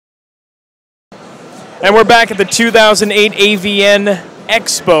And we're back at the 2008 AVN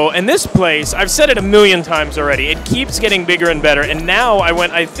Expo, and this place, I've said it a million times already, it keeps getting bigger and better, and now I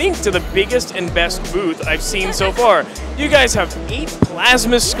went, I think, to the biggest and best booth I've seen so far. You guys have 8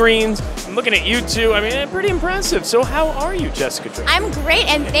 plasma screens. I'm looking at you two. I mean, pretty impressive. So how are you, Jessica Drake? I'm great,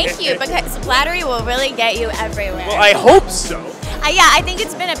 and thank you, because flattery will really get you everywhere. Well, I hope so. Yeah, I think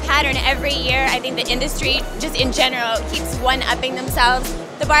it's been a pattern every year. I think the industry, just in general, keeps one-upping themselves.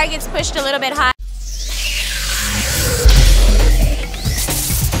 The bar gets pushed a little bit high.